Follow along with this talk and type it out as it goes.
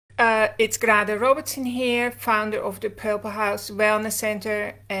It's Grada Robertson here, founder of the Purple House Wellness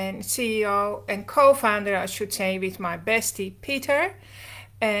Center and CEO and co-founder, I should say, with my bestie Peter.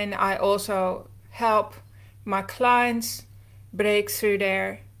 And I also help my clients break through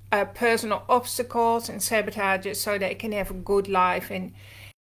their personal obstacles and sabotages so they can have a good life and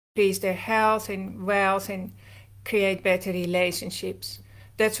increase their health and wealth and create better relationships.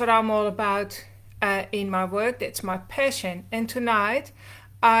 That's what I'm all about in my work. That's my passion. And tonight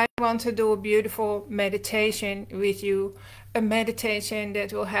I want to do a beautiful meditation with you, a meditation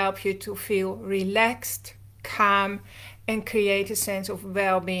that will help you to feel relaxed, calm, and create a sense of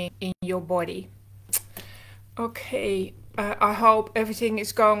well-being in your body. Okay, I hope everything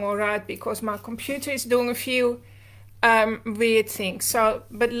is going all right because my computer is doing a few weird things.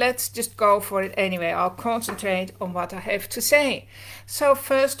 But let's just go for it anyway. I'll concentrate on what I have to say. So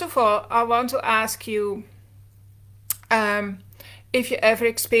first of all, I want to ask you if you ever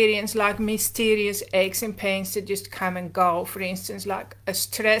experience like mysterious aches and pains that just come and go, for instance, like a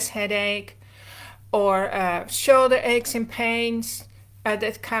stress headache or shoulder aches and pains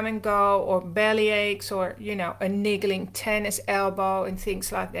that come and go, or belly aches, or a niggling tennis elbow and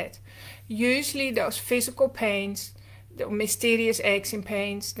things like that. Usually those physical pains, the mysterious aches and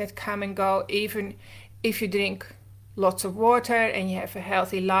pains that come and go, even if you drink lots of water and you have a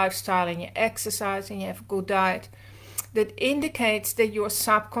healthy lifestyle and you exercise and you have a good diet, that indicates that your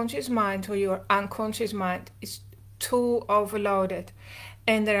subconscious mind or your unconscious mind is too overloaded,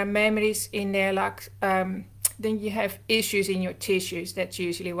 and there are memories in there like then you have issues in your tissues. That's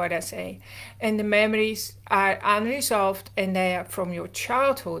usually what I say, and the memories are unresolved and they are from your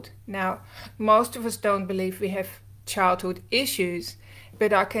childhood. Now, most of us don't believe we have childhood issues,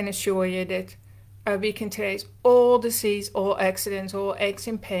 but I can assure you that we can trace all disease, all accidents, all aches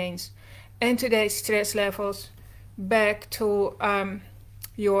and pains, and today's stress levels back to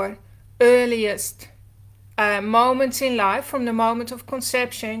your earliest moments in life, from the moment of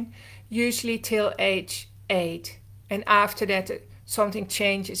conception, usually till age 8. And after that, something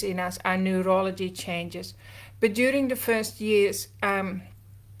changes in us, our neurology changes. But during the first years, our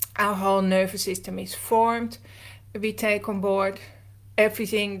whole nervous system is formed. We take on board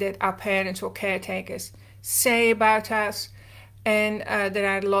everything that our parents or caretakers say about us, and there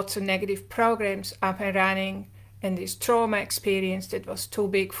are lots of negative programs up and running, and this trauma experience that was too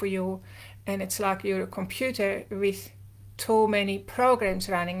big for you, and it's like you're a computer with too many programs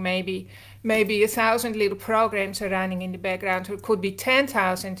running. Maybe 1,000 little programs are running in the background, or it could be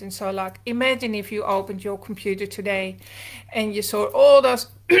 10,000. And so, like, imagine if you opened your computer today and you saw all those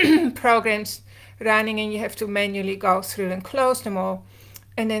programs running, and you have to manually go through and close them all,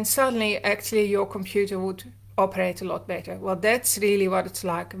 and then suddenly actually your computer would operate a lot better. Well, that's really what it's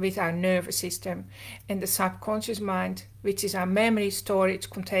like with our nervous system and the subconscious mind, which is our memory storage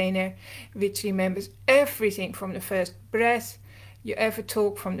container, which remembers everything from the first breath you ever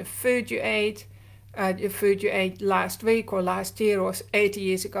took, from the food you ate, the food you ate last week or last year or 80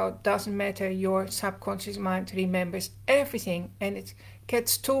 years ago. Doesn't matter. Your subconscious mind remembers everything, and it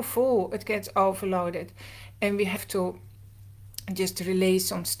gets too full, it gets overloaded, and we have to just release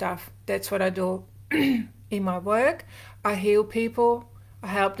some stuff. That's what I do in my work. I heal people. I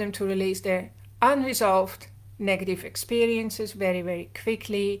help them to release their unresolved negative experiences very, very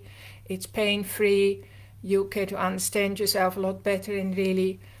quickly. It's pain-free. You get to understand yourself a lot better and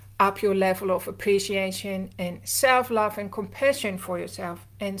really up your level of appreciation and self-love and compassion for yourself.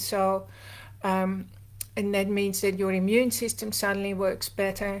 And so, and that means that your immune system suddenly works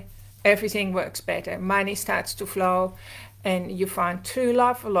better. Everything works better. Money starts to flow, and you find true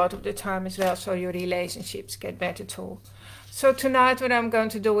love a lot of the time as well, so your relationships get better too. So tonight what I'm going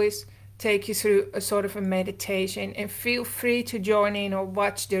to do is take you through a sort of a meditation, and feel free to join in or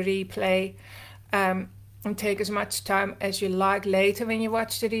watch the replay, and take as much time as you like. Later when you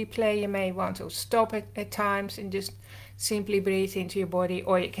watch the replay, you may want to stop it at times and just simply breathe into your body,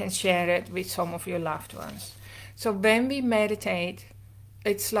 or you can share it with some of your loved ones. So when we meditate,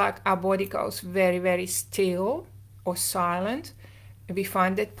 it's like our body goes very, very still or silent. We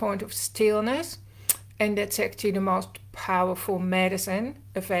find that point of stillness, and that's actually the most powerful medicine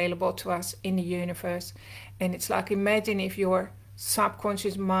available to us in the universe. And it's like, imagine if your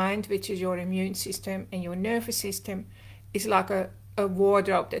subconscious mind, which is your immune system and your nervous system, is like a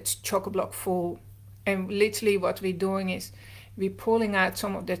wardrobe that's chock-a-block full, and literally what we're doing is we're pulling out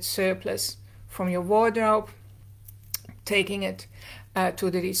some of that surplus from your wardrobe, taking it to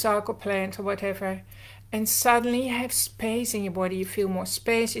the recycle plant or whatever, and suddenly you have space in your body. You feel more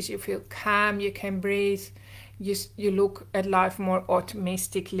spacious, you feel calm, you can breathe, you look at life more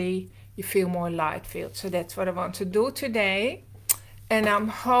optimistically, you feel more light filled. So that's what I want to do today. And I'm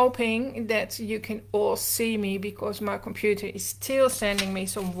hoping that you can all see me because my computer is still sending me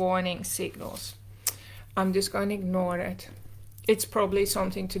some warning signals. I'm just going to ignore it. It's probably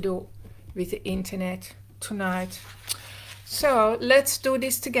something to do with the internet tonight. So let's do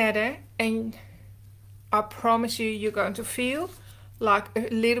this together, and I promise you, you're going to feel like a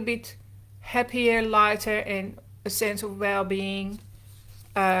little bit happier, lighter, and a sense of well-being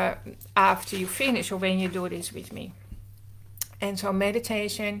after you finish or when you do this with me. And so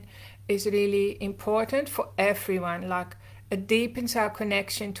meditation is really important for everyone. Like, it deepens our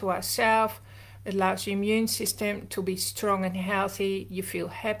connection to ourselves. It allows your immune system to be strong and healthy. You feel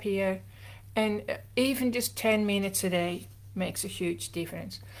happier. And even just 10 minutes a day makes a huge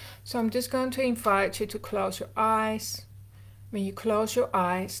difference. So I'm just going to invite you to close your eyes. When you close your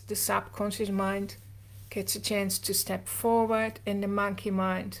eyes, the subconscious mind gets a chance to step forward, and the monkey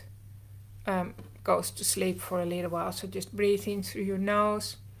mind goes to sleep for a little while. So just breathe in through your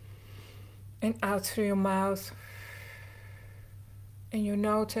nose and out through your mouth. And you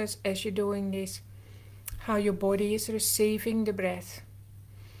notice as you're doing this how your body is receiving the breath.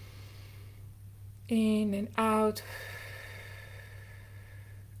 In and out.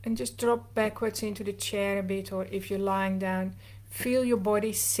 And just drop backwards into the chair a bit, or if you're lying down, feel your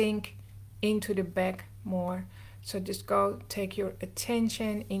body sink into the back more. So just take your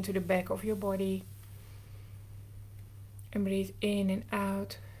attention into the back of your body and breathe in and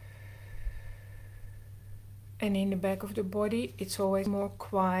out. And in the back of the body, it's always more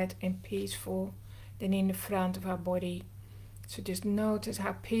quiet and peaceful than in the front of our body. So just notice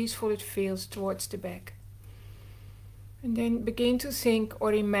how peaceful it feels towards the back. And then begin to think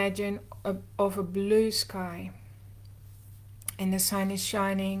or imagine of a blue sky. And the sun is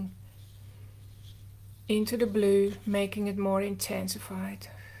shining into the blue, making it more intensified.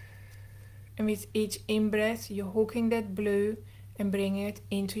 And with each in-breath, you're hooking that blue and bringing it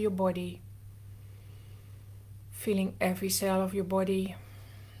into your body. Feeling every cell of your body,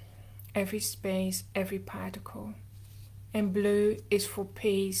 every space, every particle. And blue is for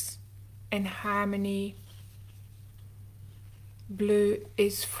peace and harmony. Blue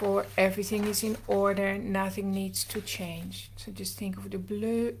is for everything is in order, nothing needs to change. So just think of the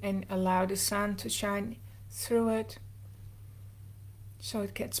blue and allow the sun to shine through it so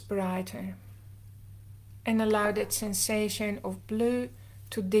it gets brighter. And allow that sensation of blue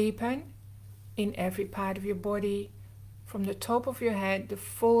to deepen in every part of your body, from the top of your head, the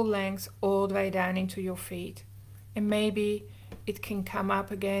full length, all the way down into your feet. And maybe it can come up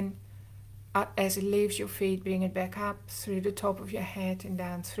again as it leaves your feet, bring it back up through the top of your head and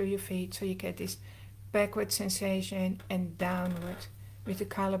down through your feet, so you get this backward sensation and downward with the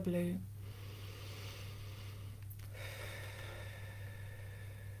color blue.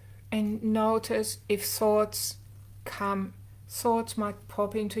 And notice if thoughts come, thoughts might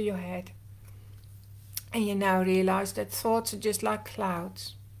pop into your head. And you now realize that thoughts are just like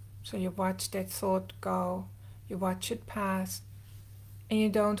clouds. So you watch that thought go, you watch it pass, and you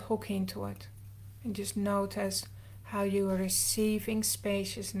don't hook into it. And just notice how you are receiving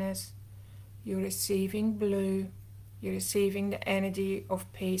spaciousness, you're receiving blue, you're receiving the energy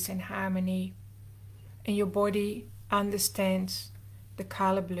of peace and harmony. And your body understands the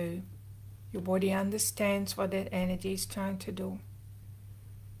color blue. Your body understands what that energy is trying to do.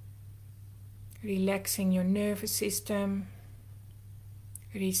 Relaxing your nervous system,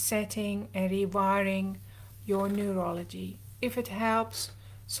 resetting and rewiring your neurology. If it helps,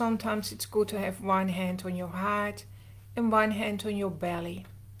 sometimes it's good to have one hand on your heart and one hand on your belly.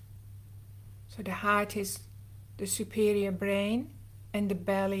 So the heart is the superior brain and the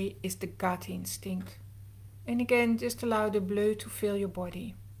belly is the gut instinct. And again, just allow the blue to fill your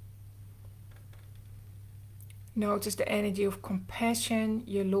body. Notice the energy of compassion.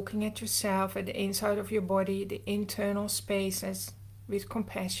 You're looking at yourself, at the inside of your body, the internal spaces with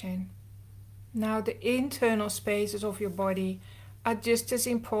compassion. Now the internal spaces of your body are just as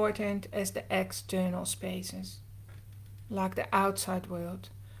important as the external spaces, like the outside world.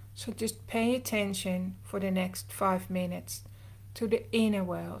 So just pay attention for the next 5 minutes to the inner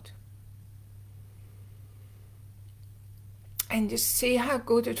world. And just see how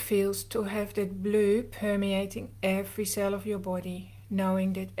good it feels to have that blue permeating every cell of your body,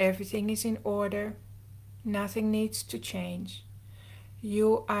 knowing that everything is in order, nothing needs to change.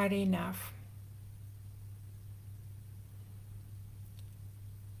 You are enough.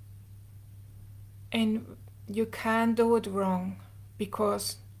 And you can't do it wrong,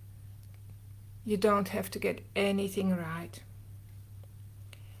 because you don't have to get anything right.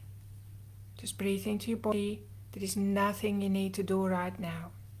 Just breathe into your body. There is nothing you need to do right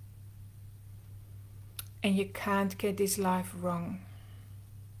now. And you can't get this life wrong.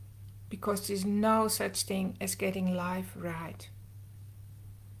 because there's no such thing as getting life right.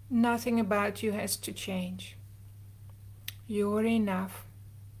 Nothing about you has to change. You're enough.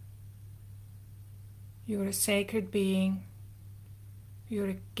 You're a sacred being. You're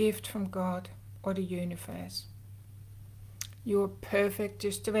a gift from God or the universe. You're perfect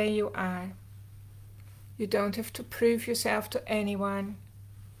just the way you are. You don't have to prove yourself to anyone.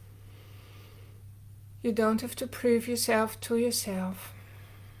 You don't have to prove yourself to yourself.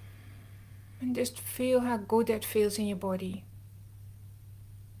 And just feel how good that feels in your body.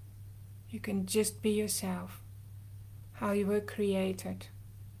 You can just be yourself, how you were created.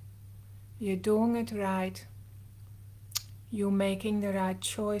 You're doing it right. You're making the right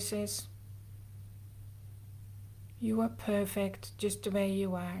choices. You are perfect just the way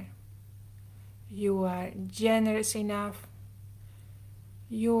you are. You are generous enough.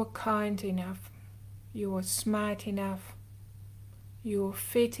 You are kind enough. You are smart enough. You are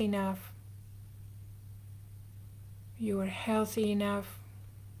fit enough. You are healthy enough.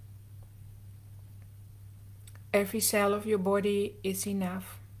 Every cell of your body is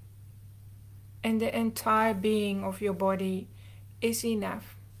enough. And the entire being of your body is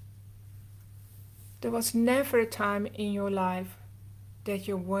enough. There was never a time in your life that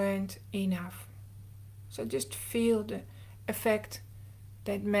you weren't enough. So just feel the effect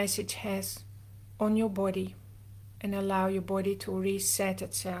that message has on your body and allow your body to reset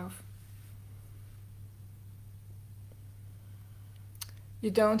itself.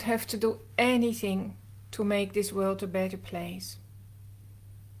 You don't have to do anything to make this world a better place.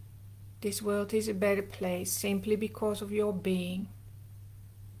 This world is a better place simply because of your being.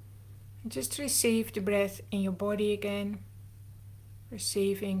 Just receive the breath in your body again,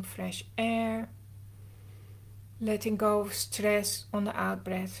 receiving fresh air, letting go of stress on the out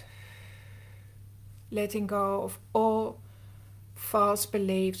breath, letting go of all false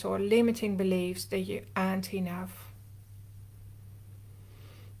beliefs or limiting beliefs that you aren't enough.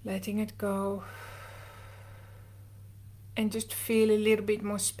 Letting it go and just feel a little bit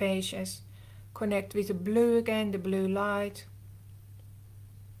more spacious. Connect with the blue again, the blue light.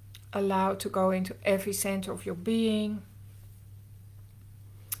 Allow it to go into every center of your being.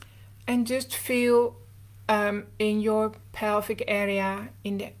 And just feel in your pelvic area,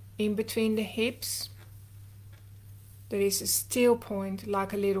 in between the hips, there is a still point,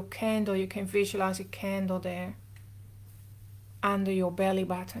 like a little candle. You can visualize a candle there under your belly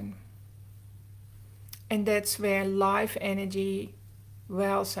button. And that's where life energy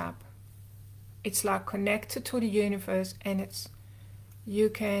wells up. It's like connected to the universe, and you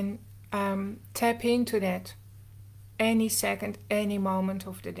can tap into that any second, any moment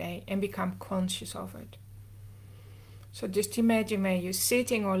of the day and become conscious of it. So just imagine where you're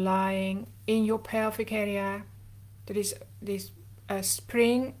sitting or lying in your pelvic area, there is this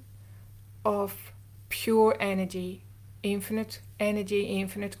spring of pure energy, infinite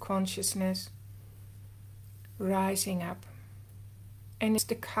consciousness rising up. And it's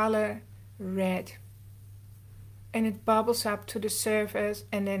the color red. And it bubbles up to the surface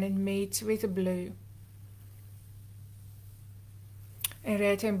and then it meets with the blue. And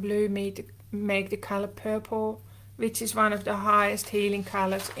red and blue make the color purple, which is one of the highest healing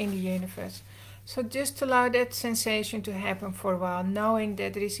colors in the universe. So just allow that sensation to happen for a while, knowing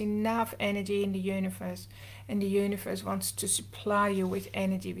that there is enough energy in the universe, and the universe wants to supply you with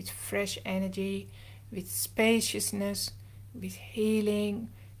energy, with fresh energy, with spaciousness, with healing,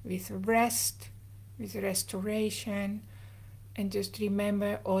 with rest, with restoration. And just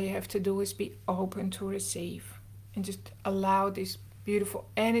remember, all you have to do is be open to receive, and just allow this beautiful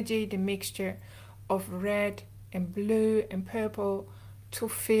energy, the mixture of red and blue and purple, to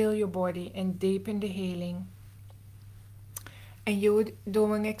fill your body and deepen the healing. And you're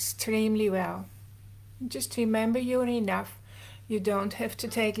doing extremely well. Just remember, you're enough. You don't have to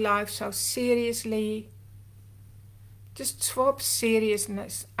take life so seriously. Just swap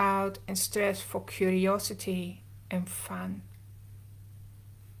seriousness out and stress for curiosity and fun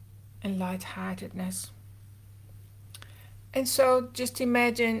and lightheartedness. And so just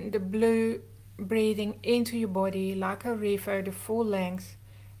imagine the blue breathing into your body like a river, the full length,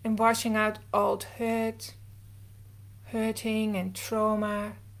 and washing out old hurting and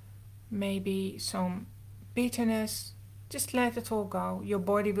trauma, maybe some bitterness. Just let it all go. Your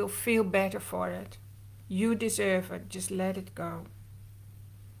body will feel better for it. You deserve it. Just let it go.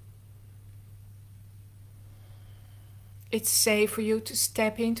 It's safe for you to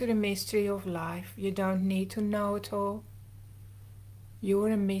step into the mystery of life. You don't need to know it all. You're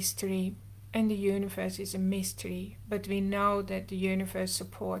a mystery. And the universe is a mystery, but we know that the universe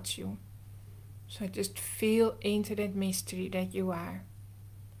supports you. So just feel into that mystery that you are.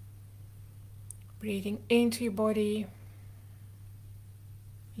 Breathing into your body,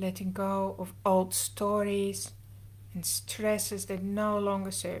 letting go of old stories and stresses that no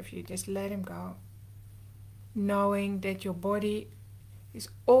longer serve you. Just let them go. Knowing that your body is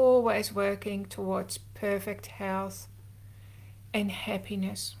always working towards perfect health and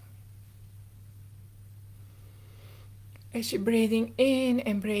happiness. As you're breathing in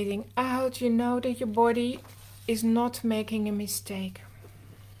and breathing out, you know that your body is not making a mistake.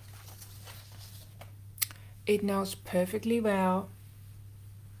 It knows perfectly well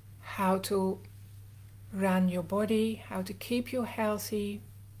how to run your body, how to keep you healthy.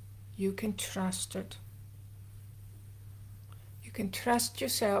 You can trust it. You can trust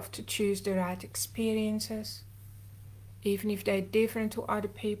yourself to choose the right experiences, even if they're different to other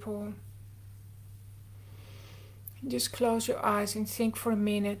people. Just close your eyes and think for a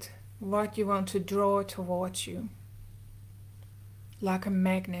minute what you want to draw towards you. Like a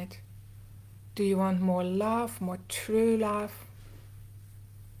magnet. Do you want more love, more true love,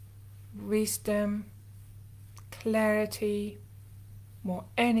 wisdom, clarity, more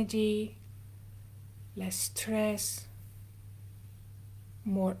energy, less stress,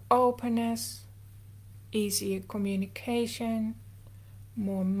 more openness, easier communication,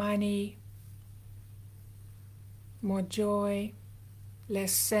 more money, more joy,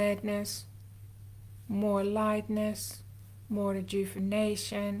 less sadness, more lightness, more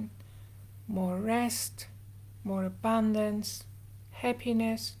rejuvenation, more rest, more abundance,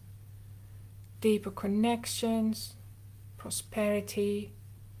 happiness, deeper connections, prosperity.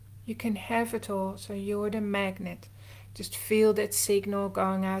 You can have it all, so you're the magnet. Just feel that signal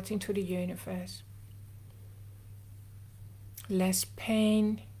going out into the universe. Less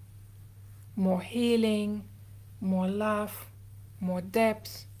pain, more healing, more love, more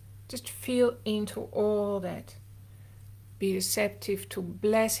depth. Just feel into all that. Be receptive to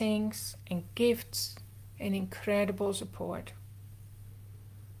blessings and gifts and incredible support.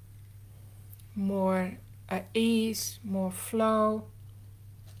 More ease, more flow.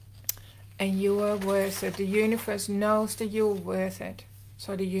 And you are worth it. The universe knows that you're worth it.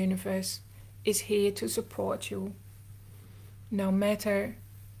 So the universe is here to support you. No matter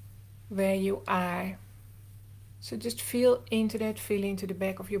where you are. So just feel into that, feel into the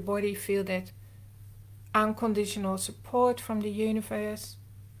back of your body, feel that unconditional support from the universe.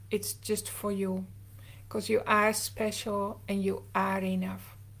 It's just for you, because you are special and you are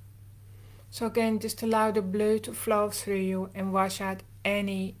enough. So again, just allow the blue to flow through you and wash out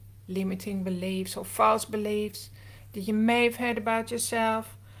any limiting beliefs or false beliefs that you may have had about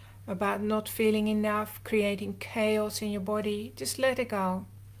yourself, about not feeling enough, creating chaos in your body. Just let it go.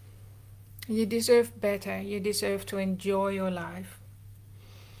 You deserve better. You deserve to enjoy your life.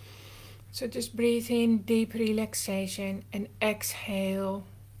 So just breathe in deep relaxation and exhale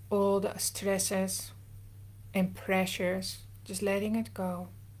all the stresses and pressures. Just letting it go.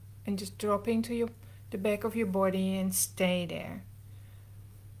 And just drop into the back of your body and stay there.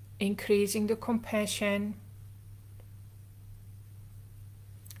 Increasing the compassion.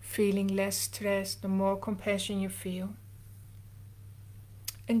 Feeling less stress, the more compassion you feel.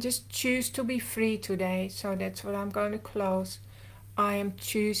 And just choose to be free today. So that's what I'm going to close. I am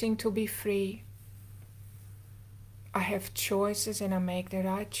choosing to be free. I have choices and I make the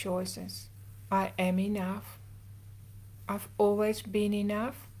right choices. I am enough. I've always been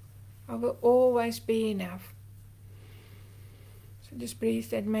enough. I will always be enough. So just breathe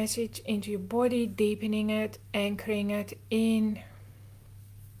that message into your body, deepening it, anchoring it in.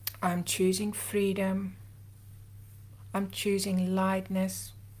 I'm choosing freedom. I'm choosing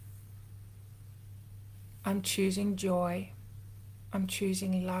lightness. I'm choosing joy. I'm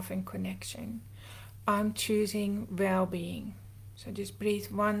choosing love and connection. I'm choosing well-being. So just breathe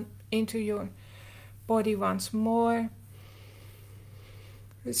into your body once more.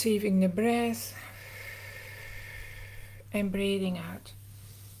 Receiving the breath. And breathing out.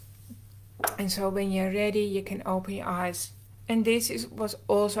 And so when you're ready, you can open your eyes. And this was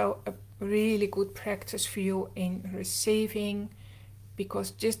also a really good practice for you in receiving.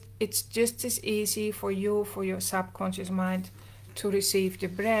 Because it's just as easy for you, for your subconscious mind, to receive the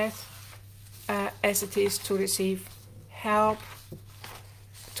breath as it is to receive help,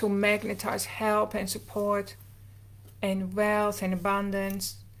 to magnetize help and support and wealth and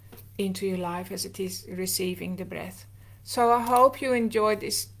abundance into your life as it is receiving the breath. So I hope you enjoyed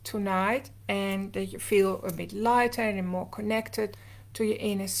this tonight and that you feel a bit lighter and more connected to your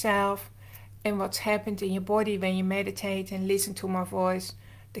inner self and what's happened in your body when you meditate and listen to my voice.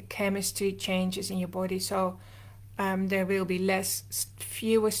 The chemistry changes in your body, so there will be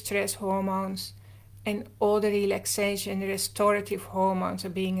fewer stress hormones and all the relaxation, restorative hormones are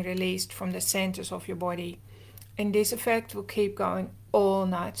being released from the centers of your body. And this effect will keep going all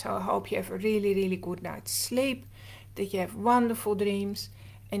night. So I hope you have a really, really good night's sleep, that you have wonderful dreams,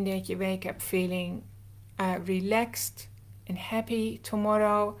 and that you wake up feeling relaxed and happy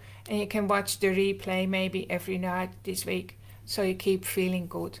tomorrow. And you can watch the replay maybe every night this week, so you keep feeling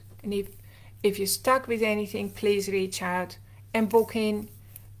good. And if you're stuck with anything, please reach out and book in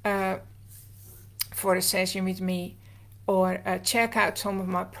for a session with me, or check out some of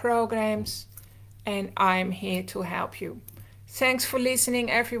my programs, and I'm here to help you. Thanks for listening,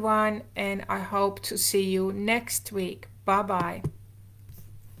 everyone, and I hope to see you next week. Bye bye.